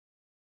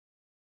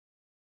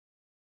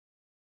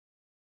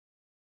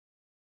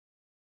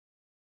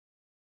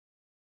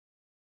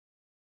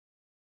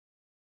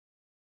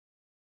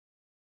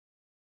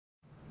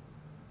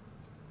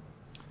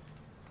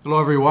Hello,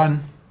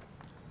 everyone.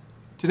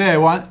 Today, I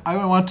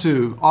want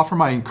to offer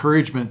my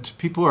encouragement to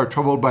people who are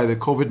troubled by the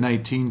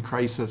COVID-19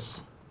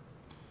 crisis.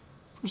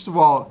 First of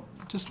all,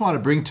 just want to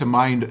bring to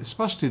mind,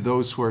 especially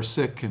those who are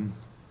sick, and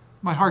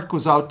my heart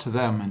goes out to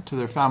them and to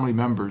their family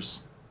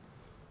members.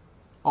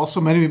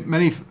 Also,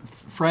 many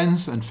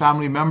friends and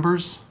family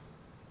members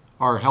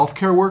are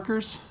healthcare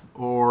workers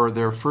or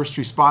they're first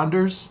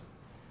responders,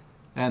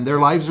 and their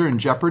lives are in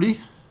jeopardy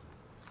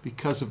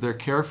because of their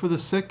care for the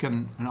sick,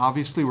 and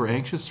obviously we're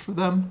anxious for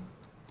them.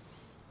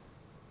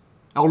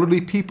 Elderly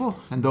people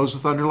and those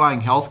with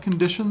underlying health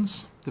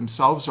conditions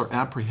themselves are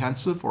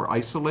apprehensive or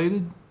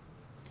isolated.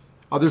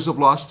 Others have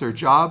lost their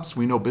jobs.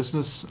 We know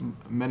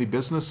many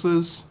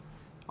businesses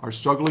are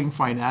struggling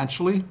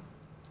financially,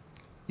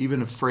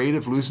 even afraid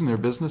of losing their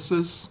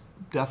businesses.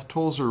 Death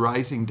tolls are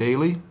rising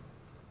daily.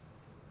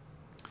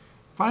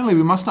 Finally,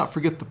 we must not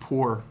forget the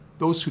poor,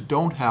 those who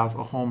don't have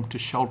a home to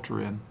shelter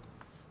in,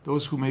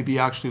 those who may be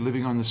actually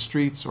living on the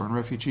streets or in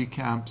refugee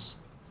camps.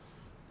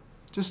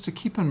 Just to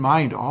keep in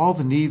mind all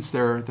the needs that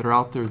are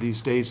out there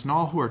these days and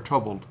all who are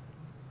troubled.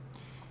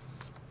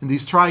 In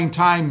these trying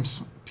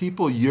times,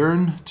 people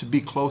yearn to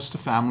be close to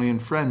family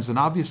and friends, and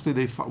obviously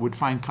they would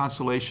find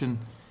consolation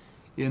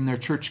in their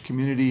church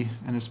community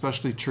and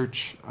especially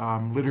church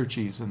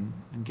liturgies and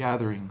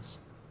gatherings.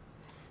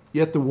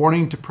 Yet the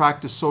warning to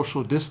practice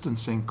social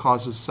distancing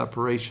causes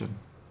separation.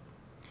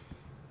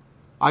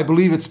 I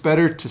believe it's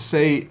better to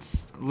say,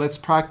 let's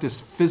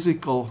practice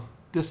physical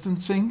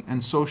distancing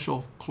and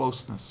social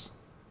closeness.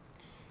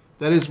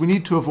 That is, we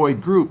need to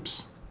avoid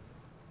groups,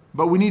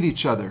 but we need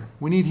each other.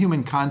 We need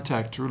human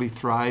contact to really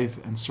thrive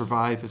and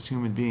survive as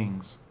human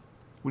beings.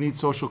 We need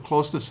social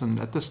closeness, and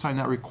at this time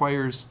that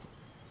requires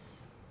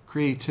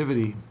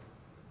creativity.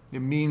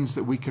 It means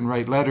that we can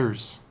write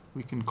letters,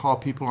 we can call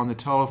people on the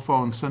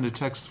telephone, send a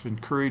text of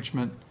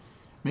encouragement,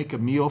 make a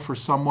meal for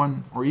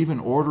someone, or even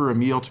order a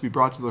meal to be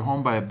brought to their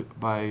home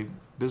by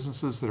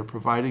businesses that are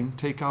providing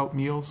takeout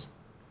meals.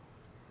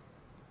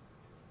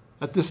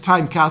 At this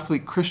time,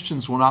 Catholic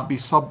Christians will not be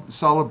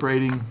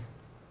celebrating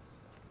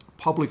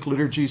public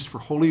liturgies for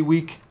Holy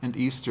Week and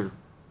Easter.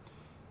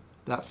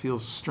 That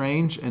feels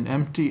strange and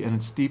empty, and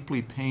it's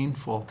deeply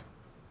painful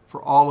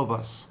for all of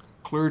us,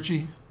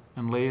 clergy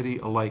and laity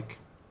alike.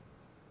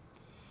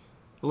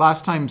 The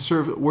last time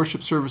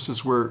worship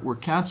services were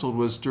canceled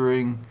was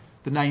during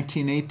the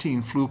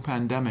 1918 flu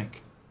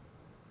pandemic.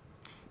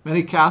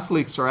 Many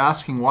Catholics are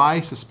asking why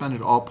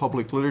suspended all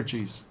public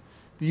liturgies.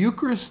 The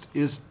Eucharist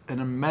is an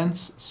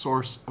immense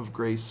source of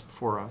grace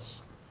for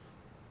us.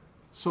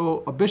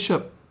 So a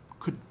bishop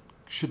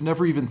should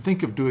never even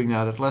think of doing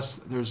that unless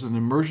there's an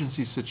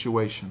emergency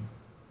situation.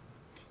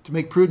 To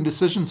make prudent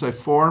decisions, I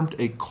formed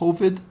a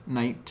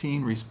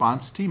COVID-19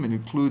 response team. It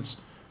includes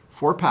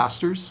 4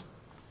 pastors,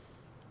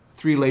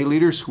 3 lay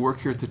leaders who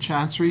work here at the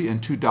Chancery,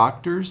 and 2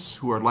 doctors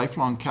who are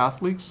lifelong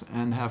Catholics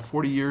and have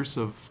 40 years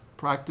of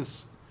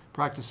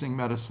practicing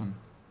medicine.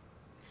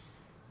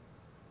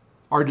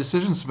 Our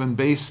decisions have been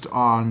based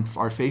on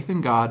our faith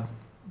in God,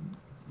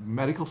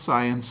 medical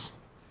science,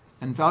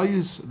 and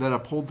values that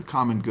uphold the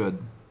common good.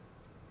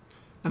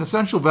 An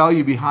essential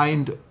value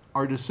behind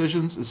our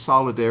decisions is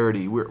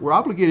solidarity. We're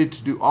obligated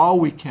to do all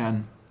we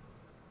can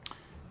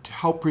to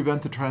help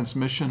prevent the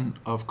transmission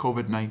of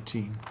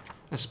COVID-19,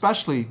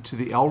 especially to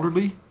the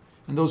elderly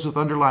and those with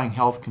underlying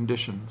health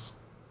conditions.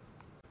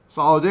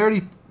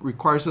 Solidarity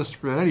requires us to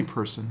prevent any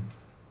person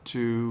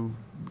to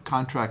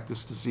contract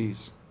this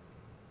disease.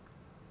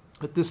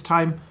 At this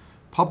time,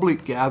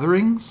 public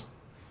gatherings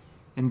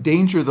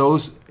endanger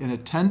those in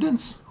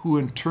attendance who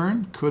in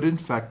turn could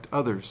infect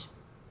others.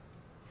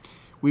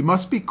 We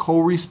must be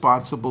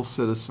co-responsible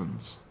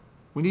citizens.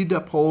 We need to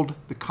uphold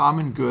the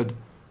common good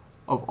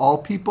of all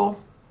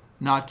people,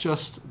 not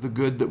just the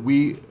good that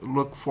we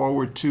look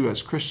forward to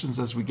as Christians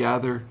as we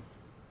gather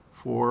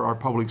for our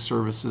public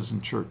services in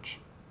church.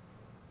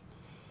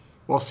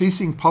 While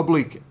ceasing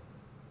public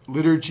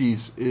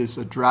liturgies is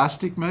a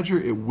drastic measure,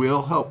 it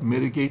will help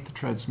mitigate the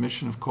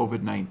transmission of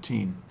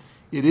COVID-19.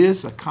 It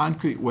is a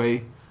concrete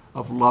way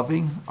of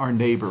loving our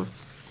neighbor.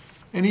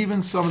 And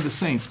even some of the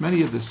saints,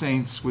 many of the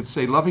saints would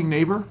say loving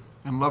neighbor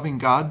and loving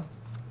God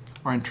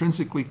are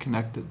intrinsically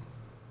connected.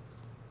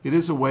 It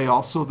is a way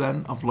also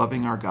then of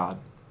loving our God.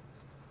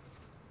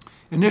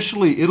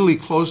 Initially, Italy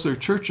closed their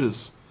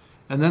churches,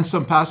 and then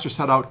some pastors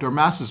had outdoor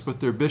masses,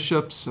 but their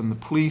bishops and the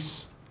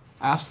police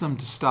asked them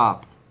to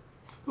stop.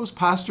 Those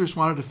pastors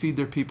wanted to feed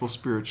their people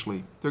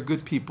spiritually. They're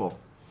good people.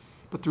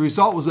 But the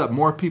result was that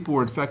more people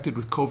were infected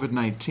with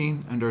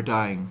COVID-19 and are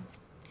dying.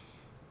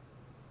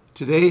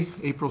 Today,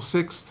 April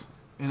 6th,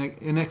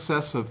 in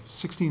excess of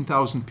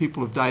 16,000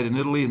 people have died in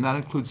Italy, and that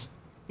includes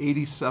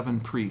 87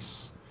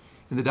 priests.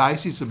 In the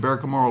Diocese of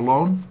Bergamo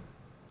alone,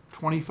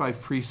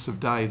 25 priests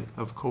have died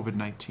of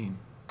COVID-19.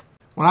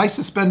 When I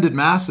suspended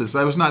Masses,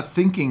 I was not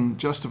thinking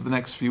just of the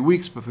next few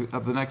weeks, but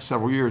of the next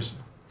several years.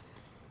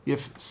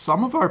 If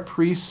some of our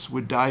priests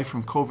would die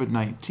from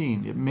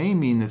COVID-19, it may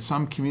mean that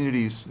some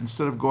communities,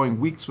 instead of going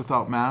weeks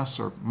without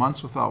Mass or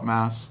months without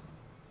Mass,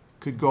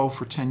 could go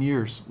for 10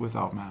 years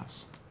without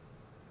Mass.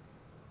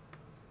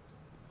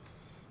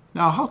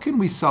 Now, how can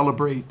we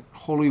celebrate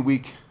Holy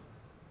Week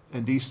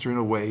and Easter in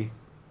a way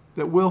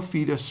that will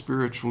feed us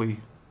spiritually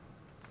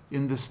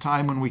in this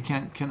time when we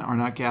are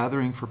not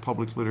gathering for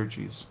public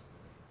liturgies?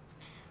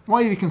 I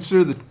want you to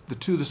consider the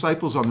two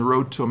disciples on the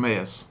road to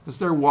Emmaus as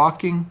they're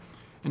walking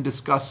and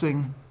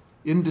discussing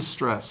in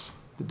distress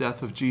the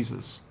death of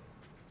Jesus.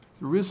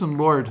 The risen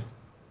Lord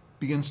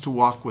begins to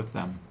walk with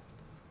them.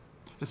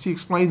 As he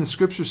explained the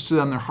scriptures to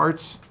them, their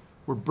hearts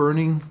were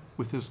burning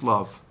with his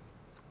love.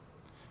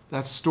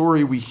 That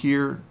story we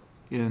hear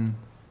in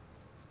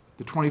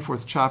the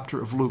 24th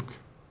chapter of Luke.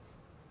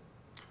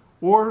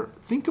 Or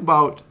think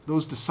about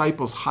those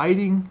disciples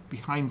hiding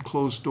behind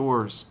closed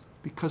doors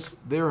because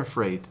they're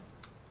afraid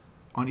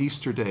on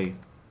Easter Day.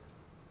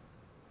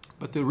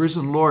 But the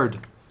risen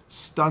Lord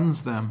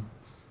stuns them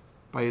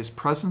by his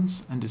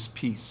presence and his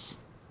peace.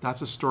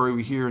 That's a story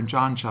we hear in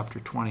John chapter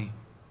 20.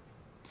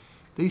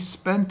 They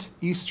spent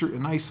Easter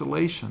in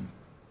isolation,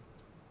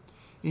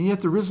 and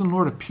yet the risen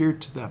Lord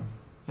appeared to them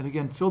and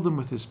again filled them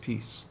with his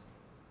peace.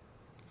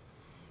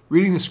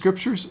 Reading the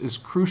scriptures is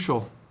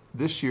crucial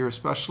this year,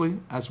 especially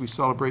as we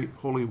celebrate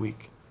Holy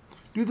Week.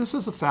 Do this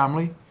as a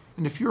family,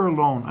 and if you're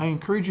alone, I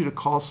encourage you to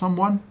call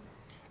someone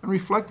and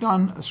reflect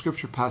on a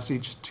scripture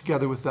passage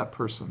together with that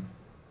person.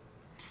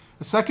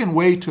 A second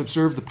way to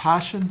observe the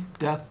passion,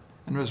 death,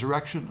 and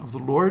resurrection of the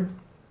Lord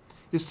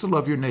is to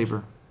love your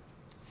neighbor.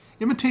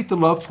 Imitate the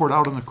love poured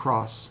out on the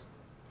cross.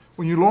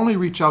 When you lonely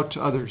reach out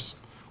to others,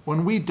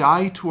 when we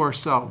die to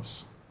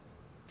ourselves,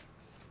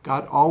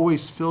 God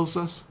always fills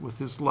us with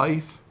his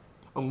life,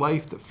 a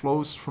life that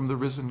flows from the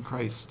risen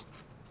Christ.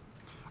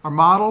 Our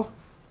model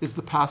is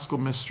the Paschal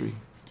mystery.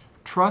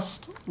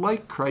 Trust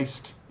like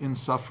Christ in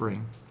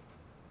suffering.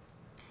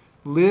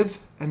 Live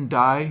and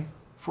die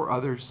for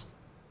others,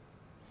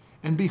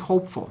 and be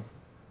hopeful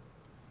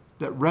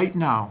that right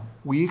now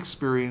we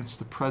experience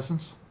the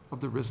presence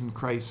of the risen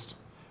Christ.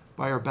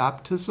 By our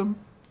baptism,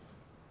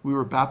 we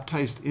were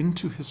baptized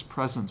into his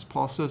presence.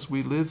 Paul says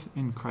we live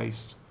in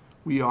Christ.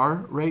 We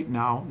are right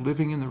now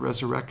living in the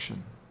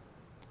resurrection,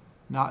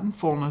 not in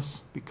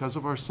fullness because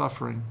of our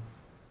suffering,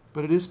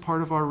 but it is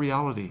part of our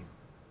reality.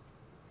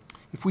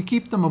 If we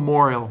keep the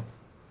memorial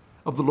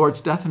of the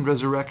Lord's death and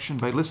resurrection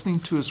by listening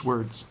to his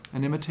words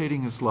and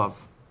imitating his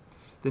love,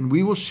 then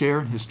we will share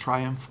in his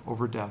triumph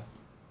over death.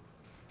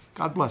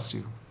 God bless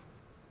you.